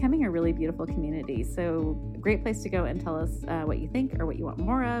becoming a really beautiful community. So a great place to go and tell us what you think or what you want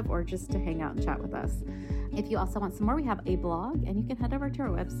more of, or just to hang out and chat with us. If you also want some more, we have a blog, and you can head over to our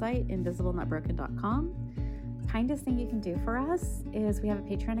website, invisiblenotbroken.com. Kindest thing you can do for us is we have a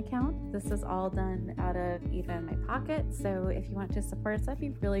Patreon account. This is all done out of Eva and my pocket. So if you want to support us, that'd be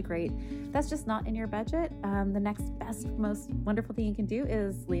really great. If that's just not in your budget, the next best, most wonderful thing you can do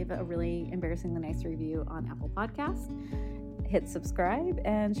is leave a really embarrassingly nice review on Apple Podcasts. Hit subscribe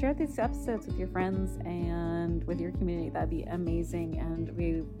and share these episodes with your friends and with your community. That'd be amazing. And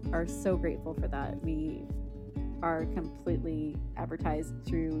we are so grateful for that. We are completely advertised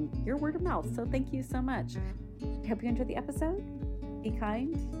through your word of mouth. So thank you so much. Hope you enjoyed the episode. Be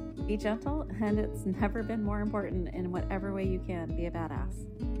kind, be gentle, and it's never been more important in whatever way you can. Be a badass.